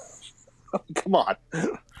 come on.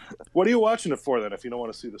 What are you watching it for then if you don't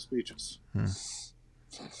want to see the speeches?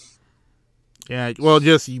 Yeah, well,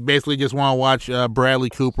 you basically just want to watch Bradley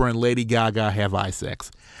Cooper and Lady Gaga have eye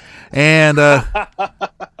sex, and like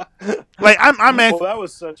I'm well, that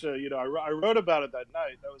was such a I wrote about it that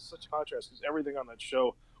night. That was such a contrast because everything on that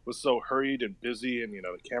show was so hurried and busy, and the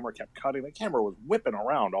camera kept cutting. The camera was whipping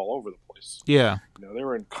around all over the place. Yeah, they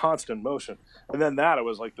were in constant motion. And then it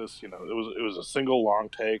was like this. It was a single long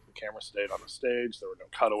take. The camera stayed on the stage. There were no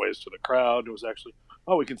cutaways to the crowd. It was actually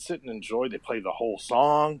we could sit and enjoy. They played the whole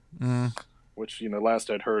song, which last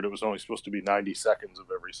I'd heard it was only supposed to be 90 seconds of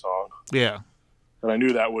every song. Yeah. And I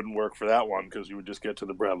knew that wouldn't work for that one because you would just get to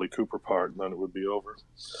the Bradley Cooper part and then it would be over.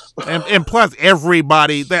 and plus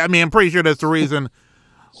everybody. I'm pretty sure that's the reason.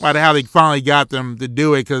 How they finally got them to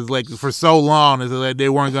do it, because like for so long they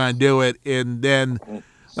weren't going to do it, and then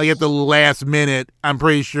like at the last minute, I'm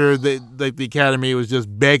pretty sure that the Academy was just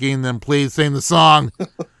begging them, please sing the song,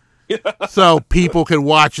 so people could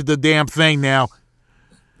watch the damn thing now.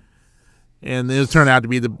 And it turned out to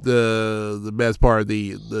be the best part of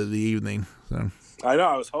the evening. So I know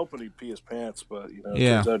I was hoping he'd pee his pants, but it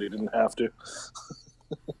turns out he didn't have to.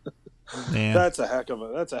 Man. That's a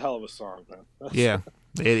hell of a song, man. Yeah.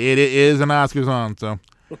 It is an Oscar song, so.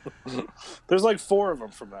 There's like 4 of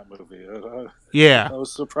them from that movie. Yeah. I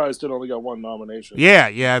was surprised it only got 1 nomination. Yeah.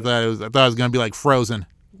 I thought it was gonna be like Frozen.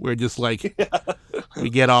 We're just like we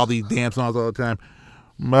get all these damn songs all the time.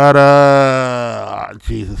 But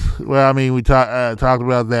Jesus. Well, we talked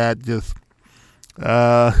about that. Just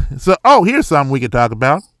so here's something we could talk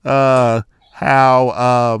about. How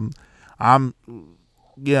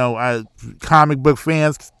comic book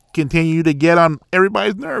fans continue to get on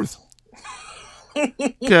everybody's nerves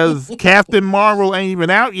because Captain Marvel ain't even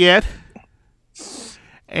out yet,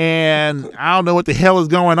 and I don't know what the hell is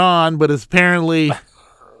going on, but it's apparently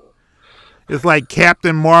it's like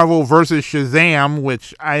Captain Marvel versus Shazam,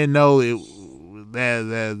 which I didn't know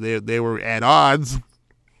that they were at odds.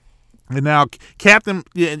 And now Captain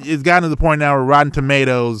it's gotten to the point now where Rotten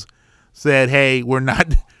Tomatoes said, "Hey, we're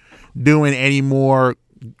not doing any more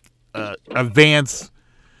advanced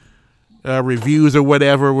reviews or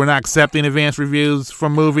whatever. We're not accepting advanced reviews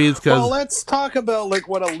from movies because." Well, let's talk about like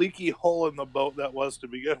what a leaky hole in the boat that was to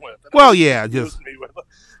begin with. Well, yeah, just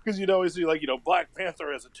because you'd always see like Black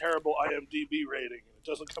Panther has a terrible IMDb rating and it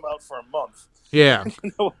doesn't come out for a month. Yeah.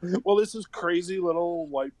 Well, this is crazy little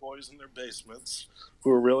white boys in their basements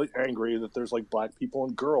who are really angry that there's like black people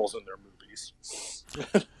and girls in their movies.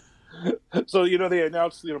 So they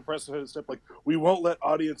announced precedent step like we won't let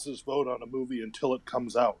audiences vote on a movie until it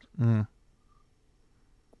comes out. Mm.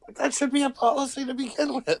 That should be a policy to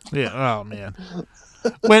begin with. Yeah. Oh man.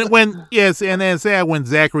 when yes, and then sad when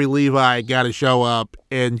Zachary Levi got to show up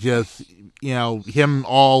and just him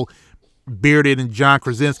all bearded and John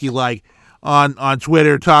Krasinski like on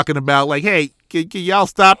Twitter talking about like, hey, can y'all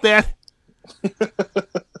stop that?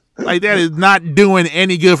 Like that is not doing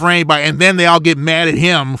any good for anybody, and then they all get mad at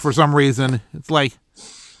him for some reason. It's like,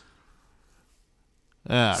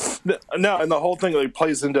 no, and the whole thing like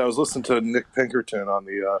plays into. I was listening to Nick Pinkerton on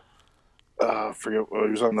the, forget he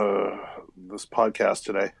was on this podcast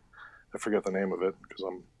today. I forget the name of it because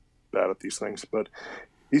I'm bad at these things, but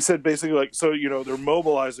he said basically like, so they're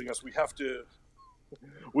mobilizing us. We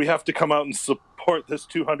have to come out and support this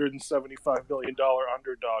 $275 million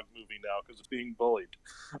underdog movie now because it's being bullied.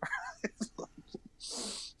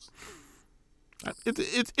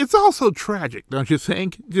 It's also tragic, don't you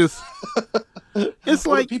think? Just it's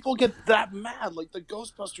like people get that mad. Like the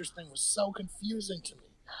Ghostbusters thing was so confusing to me.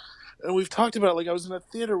 And we've talked about it. Like I was in a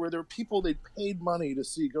theater where there were people they paid money to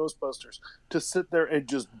see Ghostbusters to sit there and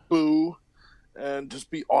just boo and just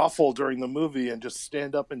be awful during the movie and just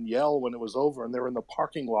stand up and yell when it was over, and they were in the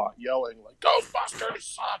parking lot yelling like Ghostbusters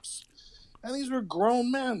sucks, and these were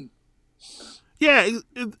grown men. Yeah,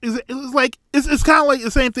 it was like it's kind of like the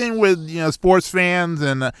same thing with sports fans.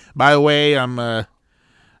 And by the way, I'm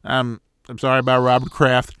sorry about Robert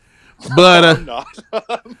Kraft, but I'm not.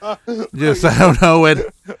 just I don't know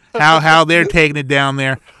how they're taking it down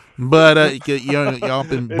there. But y'all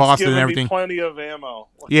up in Boston and everything. Me plenty of ammo.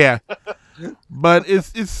 Yeah, but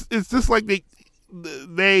it's just like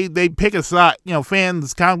they pick a side.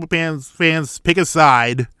 Fans, comic book fans pick a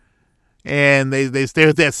side. And they stay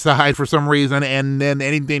with that side for some reason, and then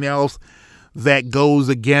anything else that goes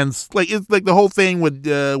against, like, it's like the whole thing with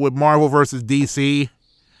Marvel versus DC,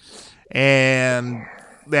 and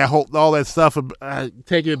all that stuff.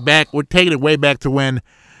 Taking it back, we're taking it way back to when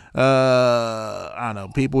I don't know,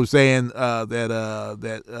 people were saying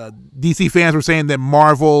that DC fans were saying that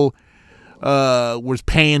Marvel was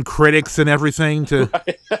paying critics and everything to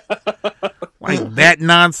like that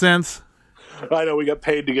nonsense. I know we got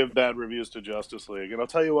paid to give bad reviews to Justice League, and I'll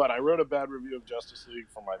tell you what, I wrote a bad review of Justice League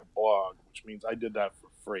for my blog, which means I did that for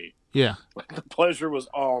free. Yeah, the pleasure was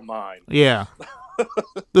all mine. Yeah,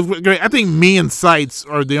 I think me and Seitz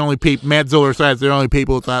are the only people. Matt Zoller Seitz are the only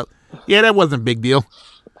people who thought, yeah, that wasn't a big deal.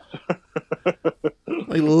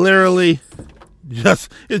 Like literally, they're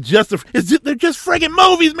just friggin'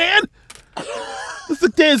 movies, man. This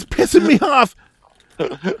is pissing me off.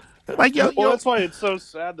 Like, that's why it's so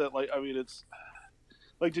sad that, like, I mean, it's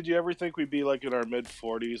like, did you ever think we'd be like in our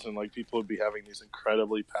mid-40s and like people would be having these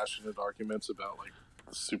incredibly passionate arguments about like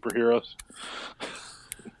superheroes?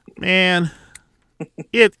 Man,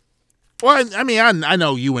 well, I mean, I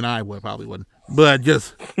know you and I probably wouldn't, but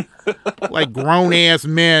just like grown ass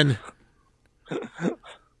men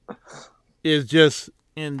is just.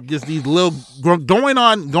 And just these little going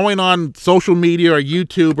on social media or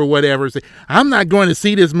YouTube or whatever. Say, I'm not going to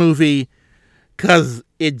see this movie because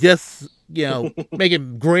it just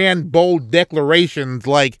making grand bold declarations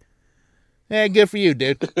like, good for you,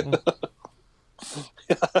 dude.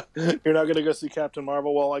 You're not going to go see Captain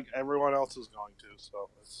Marvel. Well, like everyone else is going to. So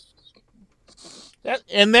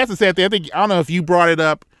that's the sad thing. I don't know if you brought it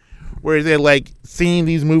up, where they're like seeing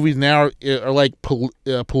these movies now are like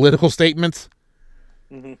political statements.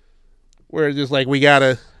 Mm-hmm. Where it's just like we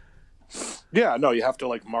gotta. Yeah, no, you have to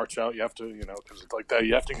like march out. You have to, because it's like that.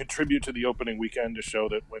 You have to contribute to the opening weekend to show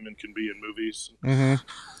that women can be in movies. Mm-hmm.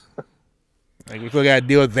 Like we still gotta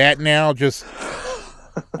deal with that now. Just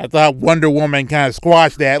I thought Wonder Woman kind of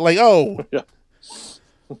squashed that. Like, yeah.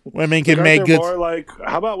 Women can make good. More like,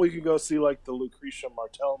 how about we could go see like the Lucretia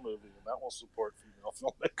Martel movie, and that will support female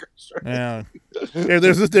filmmakers. Right? Yeah,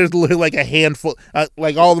 there's like a handful,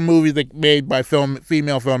 like all the movies that made by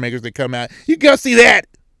female filmmakers that come out. You go see that.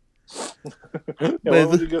 Yeah, why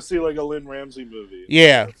would you go see like a Lynn Ramsey movie?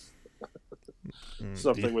 Yeah,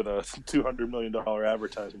 something with a $200 million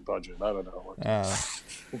advertising budget. I don't know.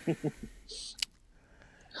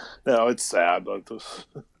 No, it's sad, but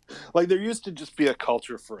like there used to just be a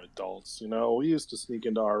culture for adults. We used to sneak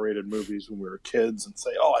into R-rated movies when we were kids and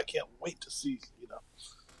say, "Oh, I can't wait to see,"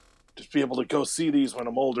 just be able to go see these when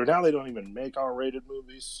I'm older. Now they don't even make R-rated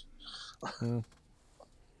movies.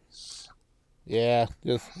 Yeah,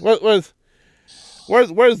 just what's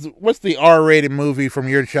the R-rated movie from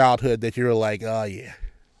your childhood that you were like, oh yeah?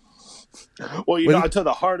 Well, I'd tell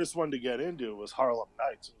the hardest one to get into was Harlem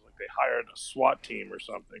Nights. It was like they hired a SWAT team or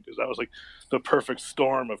something because that was like the perfect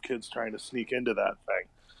storm of kids trying to sneak into that thing.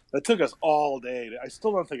 That took us all day. I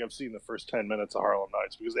still don't think I've seen the first 10 minutes of Harlem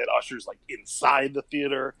Nights because they had ushers like inside the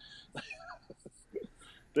theater.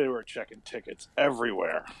 They were checking tickets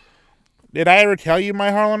everywhere. Did I ever tell you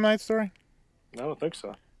my Harlem Nights story? I don't think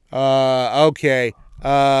so. Okay.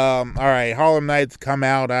 All right. Harlem Nights come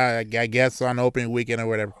out, I guess, on opening weekend or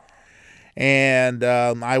whatever. And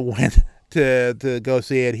I went to go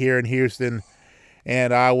see it here in Houston,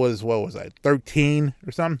 and I was 13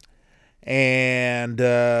 or something. And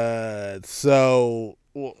so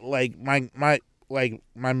like my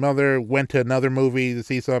mother went to another movie to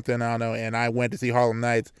see something, I don't know, and I went to see Harlem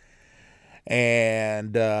Nights.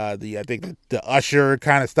 And I think the usher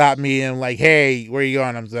kind of stopped me and like, hey, where are you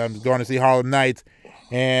going? I'm going to see Harlem Nights.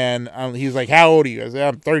 And he's like, how old are you? I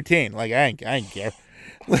said, I'm 13. Like, I ain't care.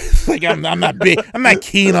 Like, I'm not big. I'm not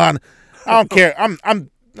keen on. I don't care. I'm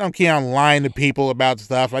keen on lying to people about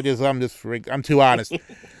stuff. I'm too honest.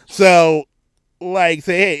 So, like,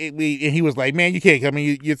 say, hey, and he was like, man, you can't come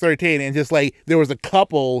in. You're 13. And just like, there was a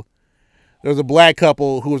black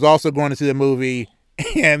couple who was also going to see the movie.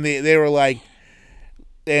 And they were like,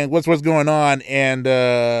 and what's going on? And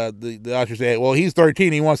the usher said, well, he's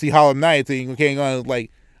 13. He wants to see Harlem Nights. And he came on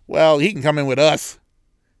like, well, he can come in with us.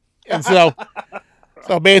 And so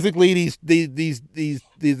basically these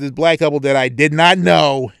black couple that I did not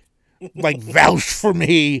know, like, vouched for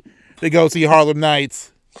me to go see Harlem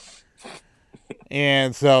Nights.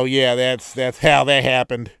 And so, yeah, that's how that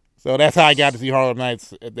happened. So that's how I got to see Harlem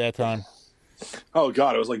Nights at that time. Oh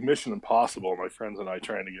God, it was like Mission Impossible. My friends and I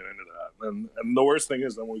trying to get into that, and the worst thing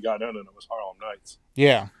is then we got in and it was Harlem Nights.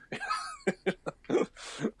 Yeah.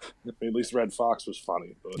 At least Red Fox was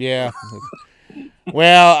funny. But. Yeah.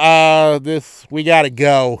 Well, we gotta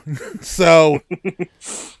go. So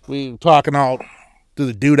we talking all to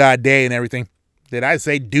the Doodah Day and everything. Did I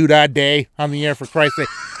say Doodah Day on the air, for Christ's sake?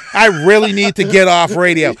 I really need to get off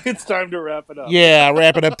radio. It's time to wrap it up. Yeah,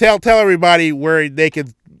 wrap it up. Tell everybody where they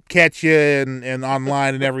could catch you and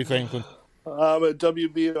online and everything. I'm at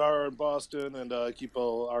WBR in Boston, and keep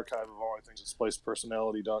an archive of all my things at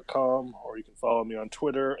SplicePersonality.com, or you can follow me on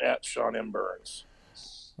Twitter at Sean M. Burns.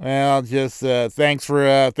 Well, just thanks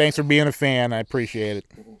for being a fan. I appreciate it.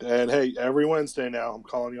 And hey, every Wednesday now, I'm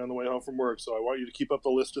calling you on the way home from work, so I want you to keep up the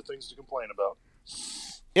list of things to complain about.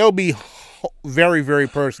 It'll be very, very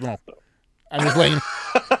personal. I'm just like,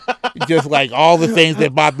 just like all the things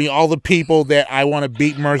that bother me, all the people that I want to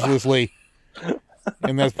beat mercilessly,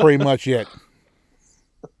 and that's pretty much it.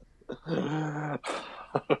 Well,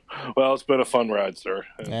 it's been a fun ride, sir,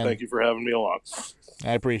 and thank you for having me along.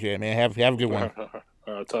 I appreciate it, man. Have a good one.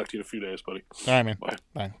 I'll talk to you in a few days, buddy. All right, man. Bye.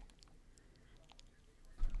 Bye.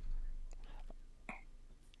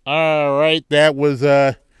 All right, that was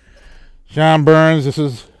Sean Burns. This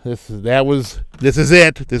is it. This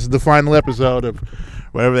is the final episode of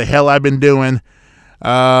whatever the hell I've been doing.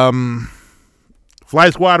 Fly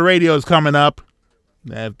Squad Radio is coming up.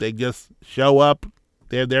 If they just show up,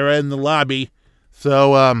 they're in the lobby.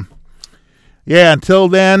 So yeah. Until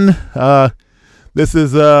then, this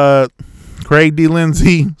is Craig D.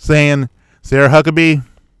 Lindsay saying, Sarah Huckabee,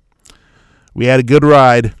 we had a good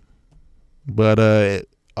ride, but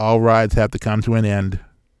all rides have to come to an end.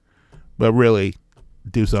 But really,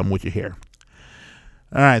 do something with your hair.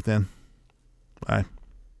 All right, then. Bye.